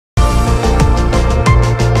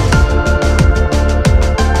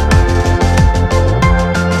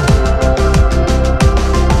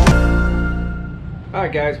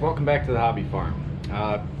Alright guys, welcome back to the hobby farm.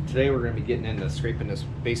 Today we're going to be getting into scraping this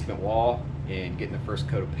basement wall and getting the first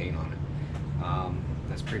coat of paint on it.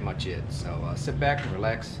 That's pretty much it. So sit back and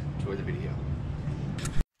relax, enjoy the video.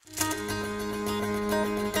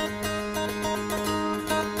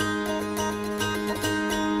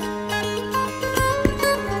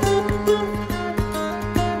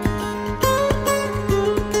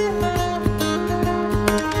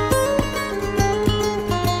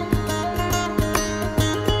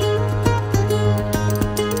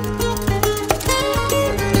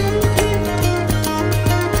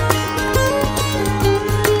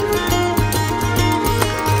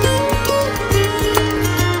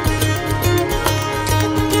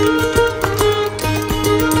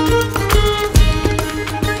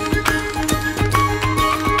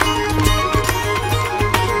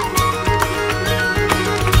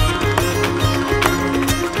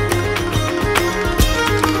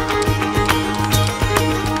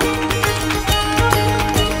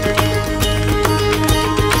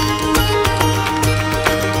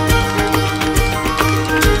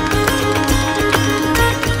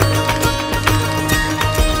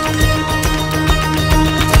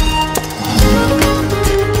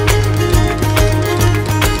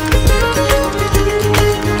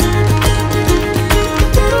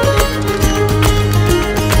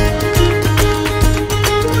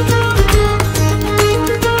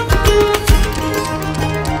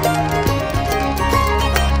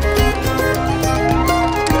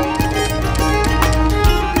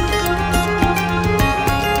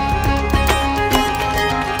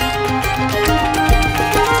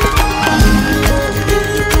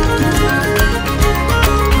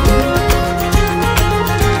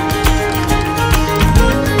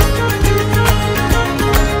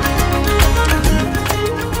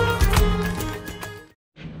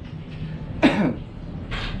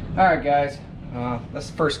 Alright guys, that's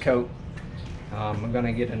the first coat. I'm going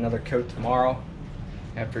to get another coat tomorrow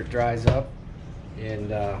after it dries up,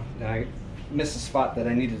 and I missed a spot that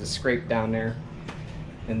I needed to scrape down there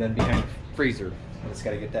and then behind the freezer. I just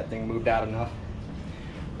got to get that thing moved out enough.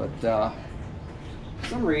 But for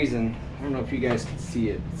some reason, I don't know if you guys can see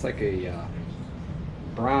it, it's like a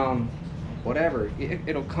brown whatever.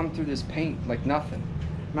 It'll come through this paint like nothing.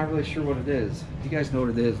 I'm not really sure what it is. If you guys know what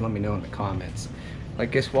it is, let me know in the comments.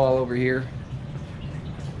 Like this wall over here,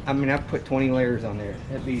 I mean, I've put 20 layers on there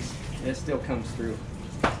at least, it still comes through.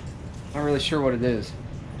 Not really sure what it is,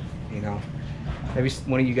 you know. Maybe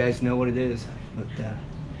one of you guys know what it is. But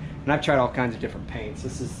and I've tried all kinds of different paints.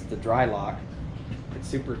 This is the dry lock. It's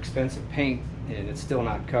super expensive paint and it's still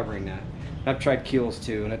not covering that. I've tried Keels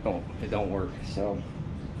too and it don't work. So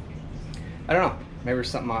I don't know, maybe there's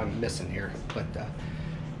something I'm missing here. But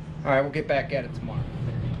all right, we'll get back at it tomorrow.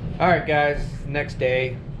 Alright guys, next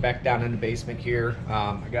day, back down in the basement here.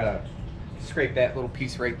 I gotta scrape that little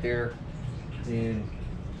piece right there, and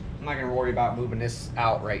I'm not gonna worry about moving this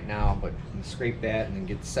out right now, but I'm gonna scrape that and then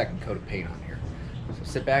get the second coat of paint on here. So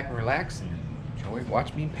sit back and relax and enjoy,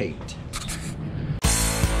 watch me paint.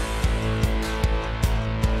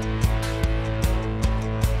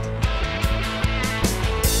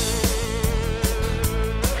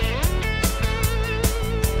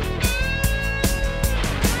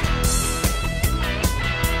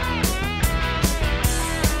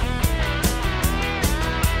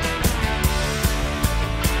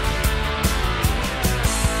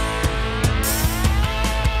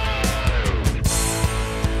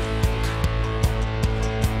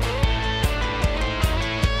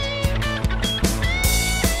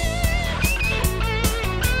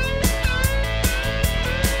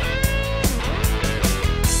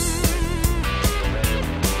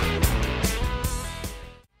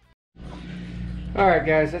 Alright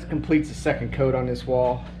guys, that completes the second coat on this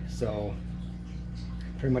wall. So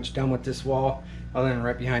pretty much done with this wall, other than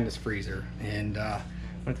right behind this freezer. And I'm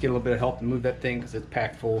going to get a little bit of help to move that thing because it's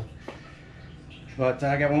packed full. But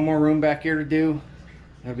I got one more room back here to do.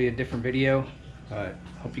 That'll be a different video. But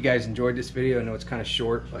hope you guys enjoyed this video. I know it's kind of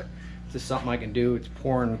short, but it's just something I can do. It's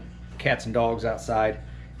pouring cats and dogs outside.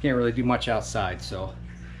 Can't really do much outside, so.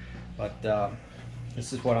 But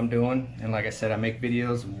this is what I'm doing, and like I said, I make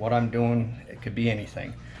videos of what I'm doing. It could be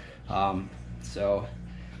anything. So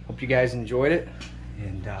hope you guys enjoyed it,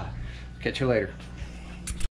 and catch you later.